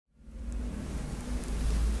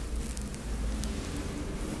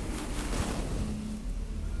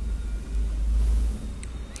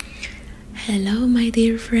Hello, my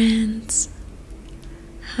dear friends.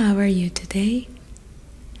 How are you today?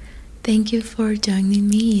 Thank you for joining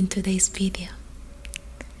me in today's video.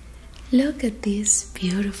 Look at this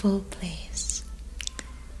beautiful place.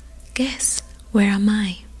 Guess, where am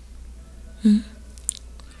I?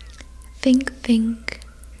 Think.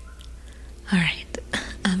 Alright,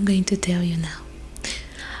 I'm going to tell you now.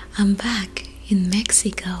 I'm back in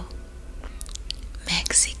Mexico.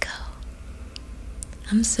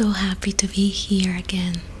 I'm so happy to be here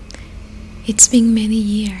again. It's been many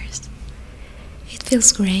years. It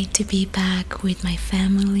feels great to be back with my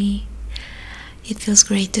family. It feels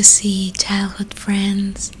great to see childhood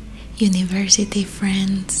friends, university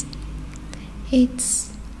friends.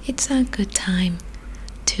 It's a good time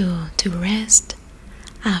to rest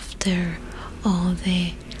after all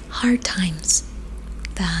the hard times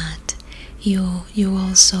that you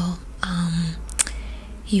also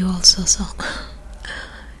saw.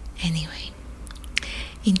 Anyway,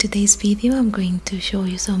 in today's video I'm going to show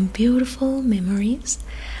you some beautiful memories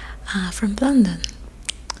from London.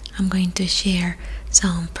 I'm going to share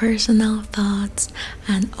some personal thoughts,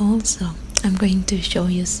 and also I'm going to show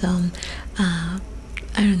you some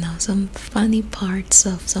some funny parts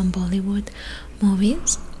of some Bollywood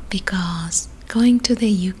movies, because going to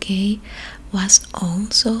the UK was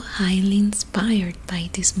also highly inspired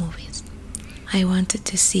by these movies. I wanted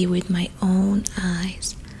to see with my own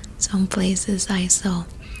eyes some places I saw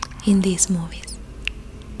in these movies.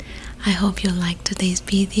 I hope you like today's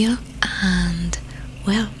video, and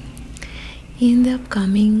well, in the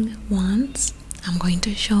upcoming ones I'm going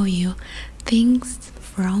to show you things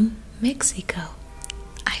from Mexico.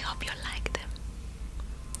 I hope you like them.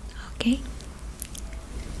 Okay?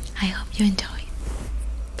 I hope you enjoy.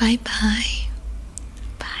 Bye bye.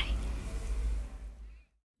 Bye.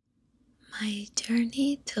 My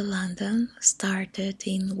journey to London started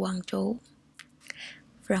in Guangzhou.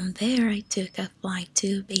 From there I took a flight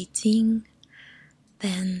to Beijing,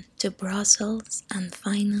 then to Brussels, and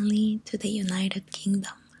finally to the United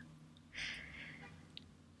Kingdom.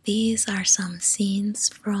 These are some scenes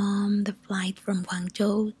from the flight from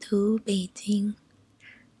Guangzhou to Beijing.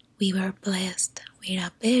 We were blessed with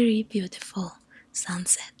a very beautiful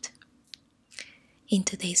sunset. In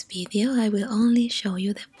today's video, I will only show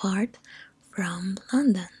you the part from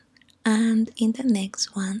London, and in the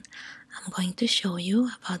next one, I'm going to show you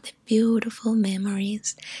about the beautiful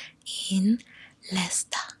memories in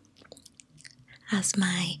Leicester, as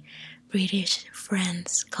my British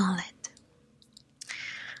friends call it.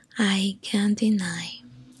 I can't deny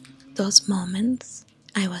those moments.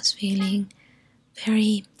 I was feeling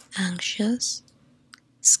very anxious,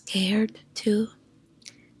 scared too,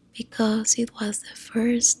 because it was the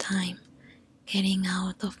first time getting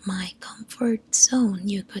out of my comfort zone,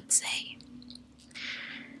 you could say.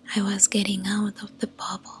 I was getting out of the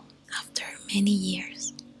bubble after many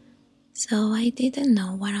years, so I didn't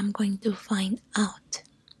know what I'm going to find out.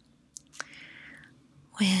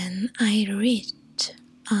 When I reached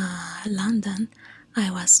London, I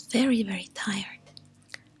was very tired.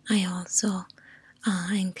 I also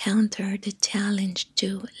encountered the challenge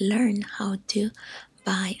to learn how to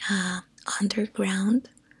buy an underground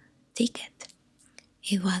ticket.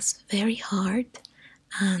 It was very hard,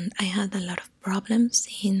 and I had a lot of problems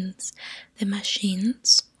since the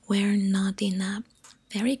machines were not in a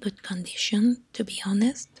very good condition, to be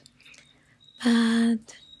honest.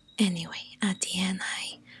 But anyway, at the end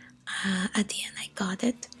I got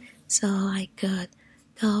it, so I could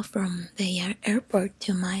go from the airport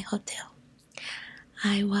to my hotel.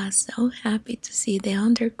 I was so happy to see the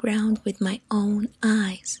underground with my own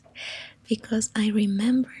eyes, because I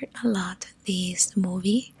remembered a lot this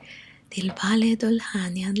movie, Dilwale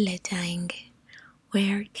Dulhania Le Jayenge,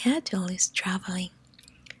 where Kajol is traveling,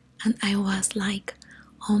 and I was like,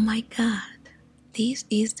 oh my god, this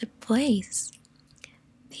is the place.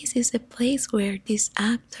 This is the place where these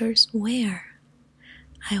actors were.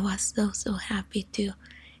 I was so happy to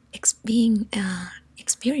experiencing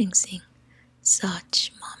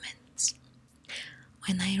such moments.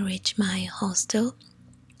 When I reached my hostel,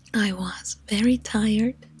 I was very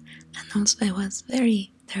tired, and also I was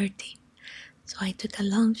very dirty. So I took a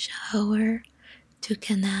long shower, took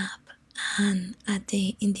a nap, and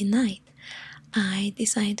in the night I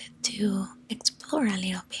decided to explore a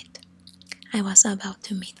little bit. I was about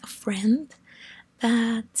to meet a friend,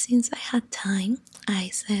 but since I had time, I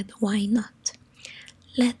said, why not?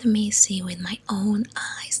 Let me see with my own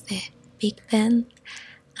eyes the Big Ben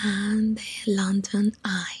and the London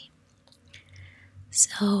Eye.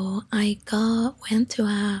 So I went to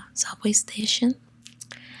a subway station,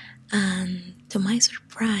 and to my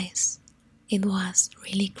surprise, it was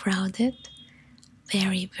really crowded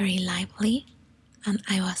very, very lively, and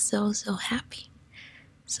I was so happy.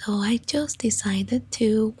 So I just decided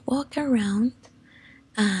to walk around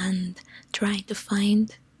and try to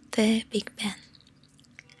find the Big Ben.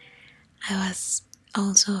 I was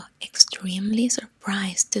also extremely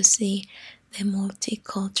surprised to see the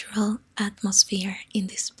multicultural atmosphere in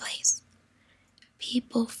this place.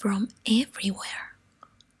 People from everywhere,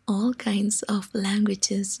 all kinds of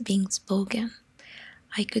languages being spoken.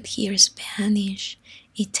 I could hear Spanish,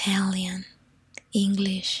 Italian,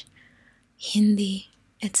 English, Hindi,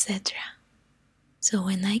 etc. So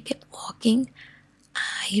when I kept walking,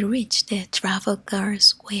 I reached the Trafalgar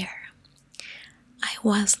Square. I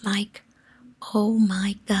was like, oh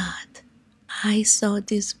my god, I saw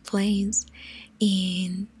this place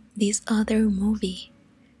in this other movie,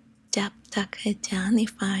 Jab Takhajan,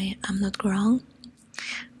 if I am not wrong,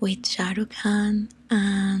 with Shah Rukh Khan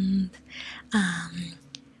and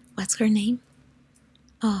what's her name?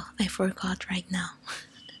 Oh, I forgot right now.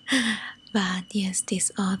 But yes,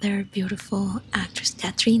 this other beautiful actress,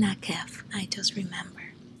 Katrina Kaif, I just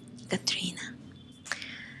remember. Katrina.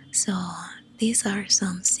 So these are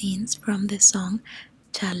some scenes from the song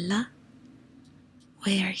Challa,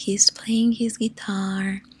 where he's playing his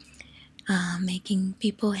guitar, making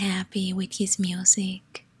people happy with his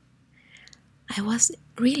music. I was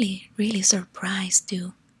really surprised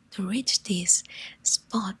to reach this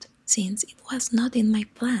spot since it was not in my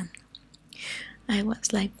plan. I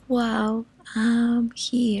was like, wow, I'm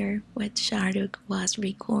here when Shah Rukh was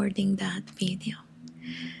recording that video.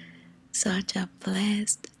 Such a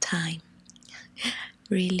blessed time.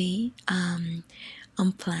 Really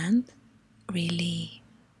unplanned, really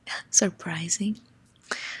surprising.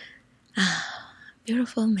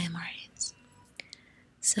 Beautiful memories.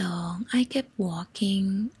 So I kept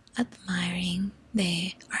walking, admiring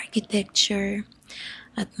the architecture,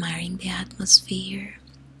 admiring the atmosphere.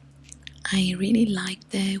 I really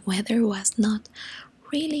liked the weather was not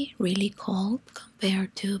really cold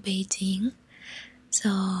compared to Beijing.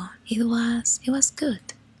 So it was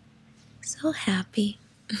good. So happy,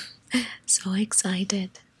 so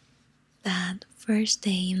excited. That first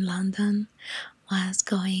day in London was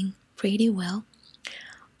going pretty well,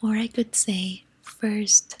 or I could say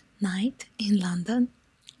first night in London.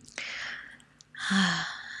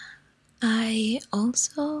 I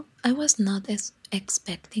was not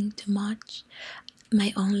expecting too much.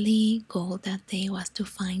 My only goal that day was to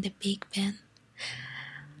find the Big Ben,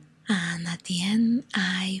 and at the end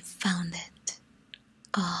I found it.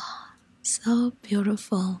 Oh, so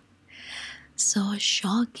beautiful, so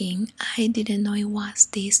shocking. I didn't know it was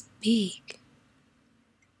this big.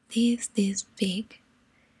 This big.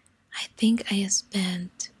 I think I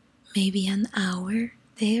spent maybe an hour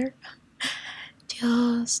there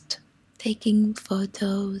just taking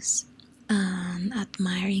photos and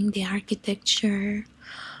admiring the architecture,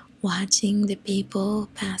 watching the people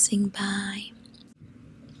passing by.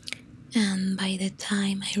 And by the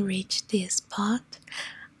time I reached this spot,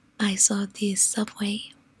 I saw this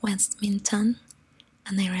subway, Westminster,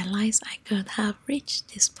 and I realized I could have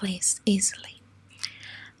reached this place easily.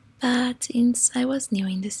 But since I was new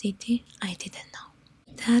in the city, I didn't know.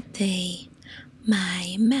 That day,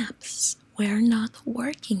 my maps were not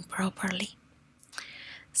working properly.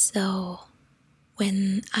 So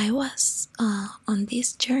when I was on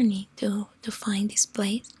this journey to find this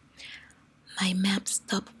place, my map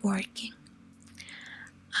stopped working.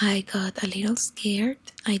 I got a little scared.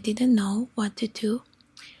 I didn't know what to do,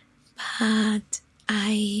 but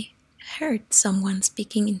I heard someone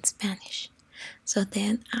speaking in Spanish. So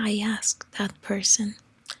then I asked that person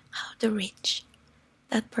how to reach.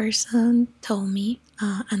 That person told me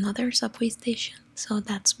another subway station, so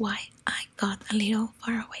that's why I got a little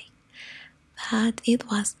far away. But it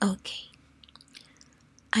was okay.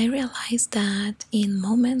 I realized that in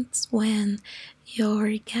moments when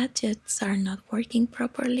your gadgets are not working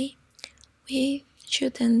properly, we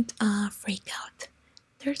shouldn't freak out.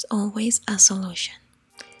 There's always a solution.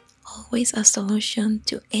 Always a solution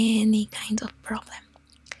to any kind of problem.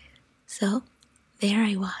 So there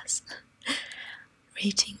I was,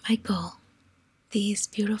 reaching my goal, this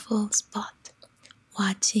beautiful spot,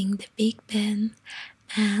 watching the Big Ben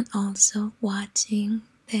and also watching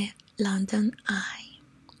the London Eye.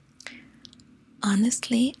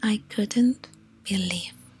 Honestly, I couldn't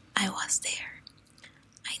believe I was there.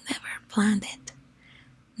 I never planned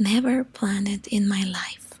it in my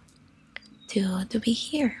life to be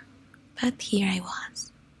here, but here I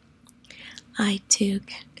was. I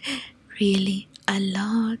took really a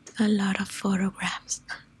lot of photographs.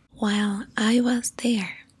 While I was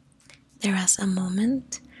there was a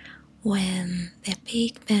moment when the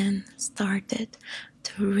Big Ben started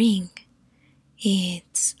to ring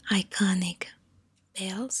its iconic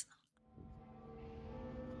bells.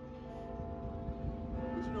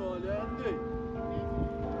 شنو اللي عندي؟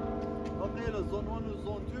 بقي زون 1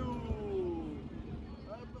 وزون 2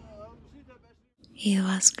 مشيتها ب 20. It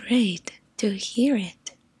was great to hear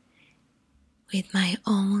it with my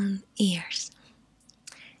own ears.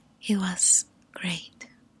 It was great.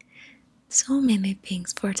 So many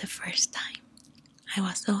things for the first time. I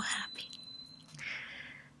was so happy.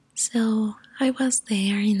 So I was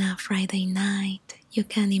there in a Friday night. You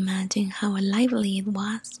can imagine how lively it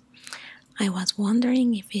was. I was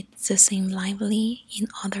wondering if it's the same lively in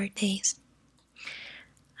other days.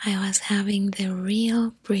 I was having the real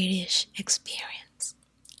British experience.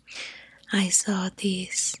 I saw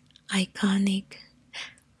these iconic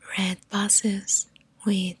red buses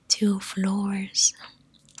with 2 floors.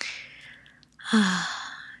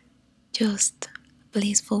 Just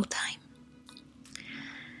blissful time.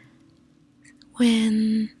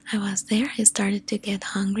 When I was there, I started to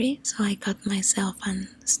get hungry, so I got myself a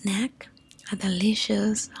snack, a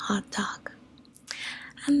delicious hot dog.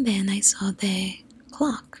 And then I saw the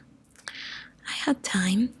clock. I had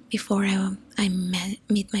time before I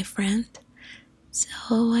meet my friend,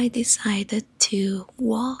 so I decided to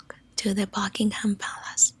walk to the Buckingham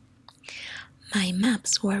Palace. My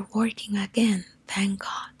maps were working again, thank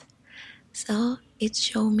God. So it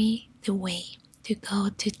showed me the way to go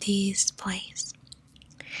to this place.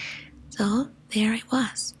 So there I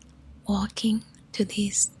was, walking to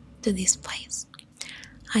this place.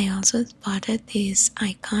 I also spotted these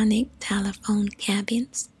iconic telephone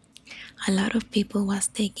cabins. A lot of people was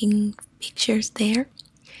taking pictures there.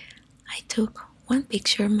 I took one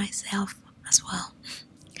picture myself as well,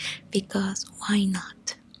 because why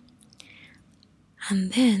not?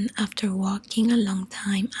 And then after walking a long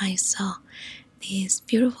time, I saw this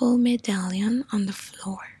beautiful medallion on the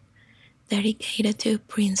floor, dedicated to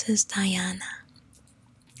Princess Diana.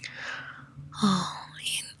 Oh,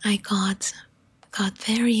 and I got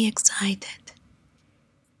very excited.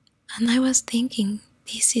 And I was thinking,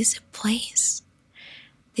 this is a place.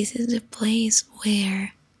 This is the place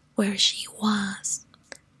where she was,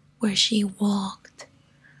 where she walked.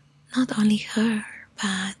 Not only her,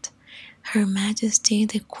 but Her Majesty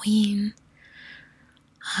the Queen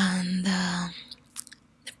and the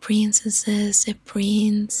princesses, the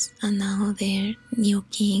prince, and now the new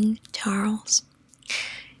King Charles.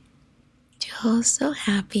 Just so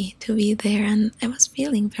happy to be there, and I was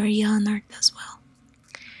feeling very honored as well.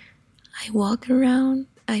 I walked around,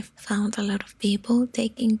 I found a lot of people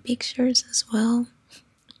taking pictures as well,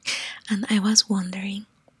 and I was wondering,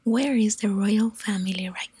 where is the royal family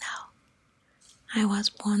right now? I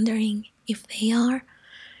was wondering if they are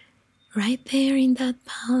right there in that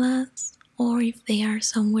palace or if they are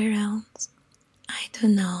somewhere else. I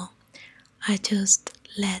don't know. I just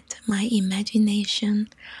let my imagination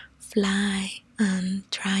fly and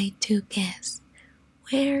try to guess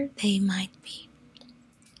where they might be.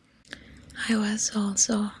 I was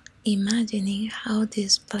also imagining how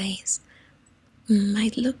this place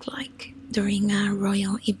might look like during a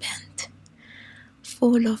royal event,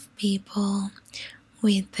 full of people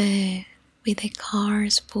with the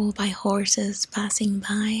cars pulled by horses passing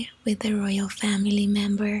by with the royal family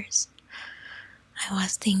members. I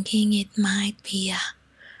was thinking it might be a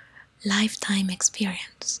lifetime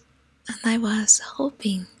experience, and I was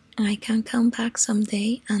hoping I can come back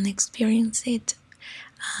someday and experience it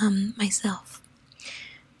myself,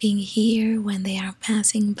 being here when they are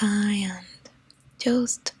passing by and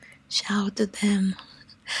just shout to them,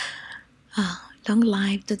 long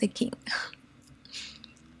life to the king.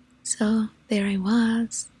 So there I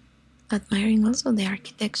was, admiring also the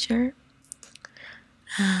architecture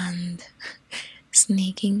and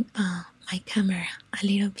sneaking my camera a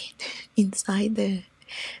little bit inside the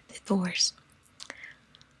doors.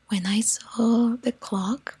 When I saw the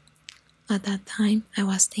clock, at that time I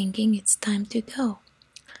was thinking it's time to go.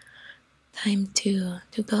 Time to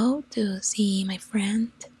go to see my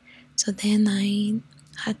friend. So then I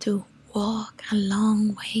had to walk a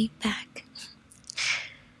long way back.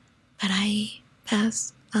 But I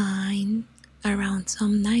passed around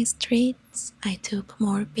some nice streets. I took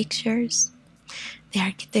more pictures. The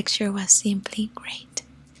architecture was simply great.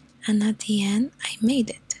 And at the end, I made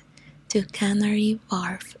it to Canary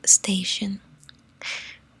Wharf Station.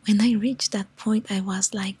 When I reached that point, I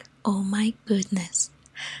was like, oh my goodness,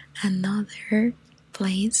 another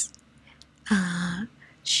place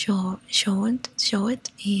show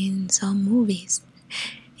it in some movies.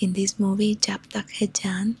 In this movie, Jab Tak Hai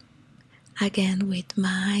Jaan, again with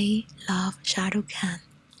my love Shah Rukh Khan.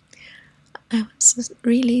 I was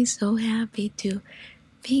really so happy to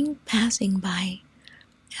being passing by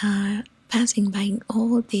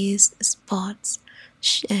all these spots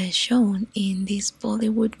shown in these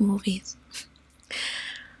Bollywood movies.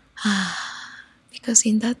 Because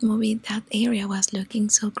in that movie, that area was looking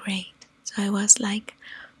so great. So I was like,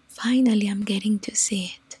 finally, I'm getting to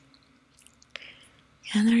see it.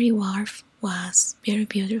 Canary Wharf was very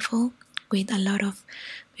beautiful with a lot of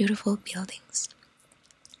beautiful buildings.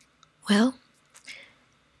 Well,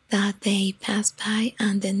 that day passed by,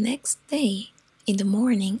 and the next day in the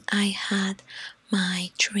morning, I had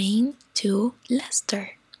my train to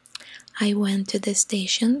Leicester. I went to the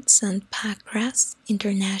station St. Pancras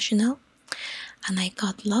International, and I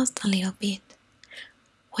got lost a little bit.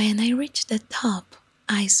 When I reached the top,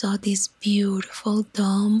 I saw this beautiful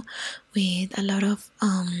dome with a lot of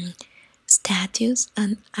statues,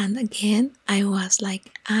 and again I was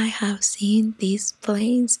like, I have seen this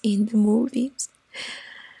place in the movies.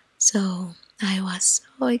 So I was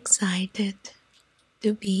so excited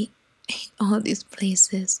to be in all these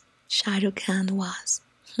places Shah Rukh Khan was.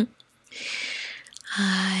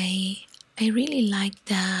 I I really like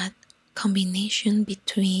that combination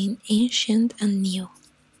between ancient and new.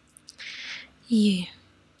 Yeah,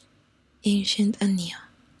 ancient and new.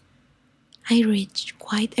 I reached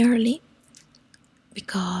quite early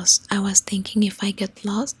because I was thinking if I get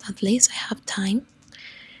lost, at least I have time,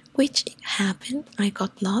 which happened. I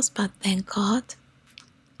got lost, but thank God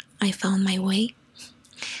I found my way,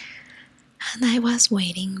 and I was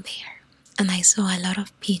waiting there, and I saw a lot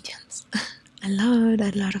of pigeons. A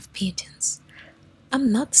lot of pigeons.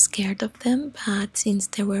 I'm not scared of them, but since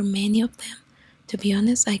there were many of them, to be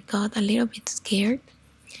honest, I got a little bit scared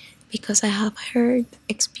because I have heard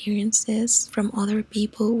experiences from other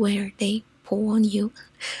people where they pull on you,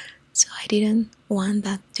 so I didn't want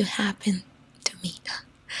that to happen to me.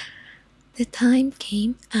 The time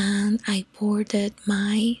came and I boarded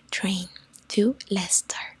my train to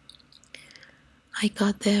Leicester. I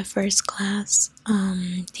got the first class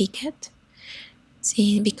ticket.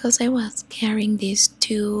 See, because I was carrying this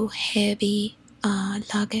too heavy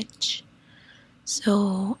luggage,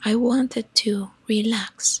 so I wanted to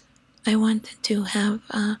relax. I wanted to have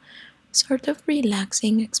a sort of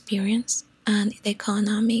relaxing experience, and the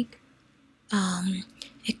economy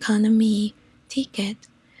ticket.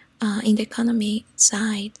 In the economy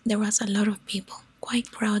side, there was a lot of people,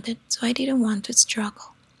 quite crowded, so I didn't want to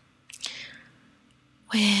struggle.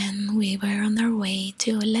 When we were on our way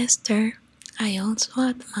to Leicester, I also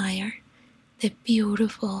admired the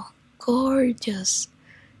beautiful, gorgeous,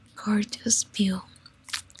 gorgeous view.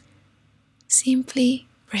 Simply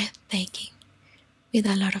breathtaking, with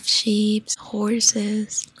a lot of sheep,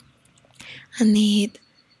 horses, and it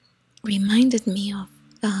reminded me of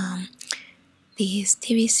this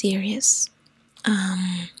TV series.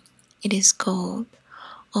 It is called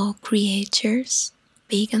All Creatures,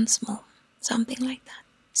 Big and Small, something like that.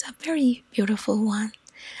 It's a very beautiful one,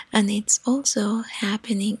 and it's also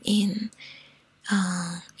happening in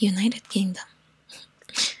United Kingdom.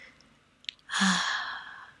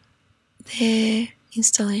 The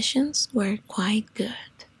installations were quite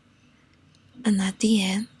good, and at the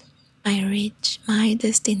end, I reached my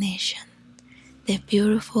destination, the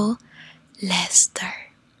beautiful Leicester.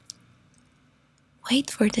 Wait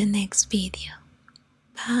for the next video.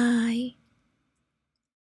 Bye.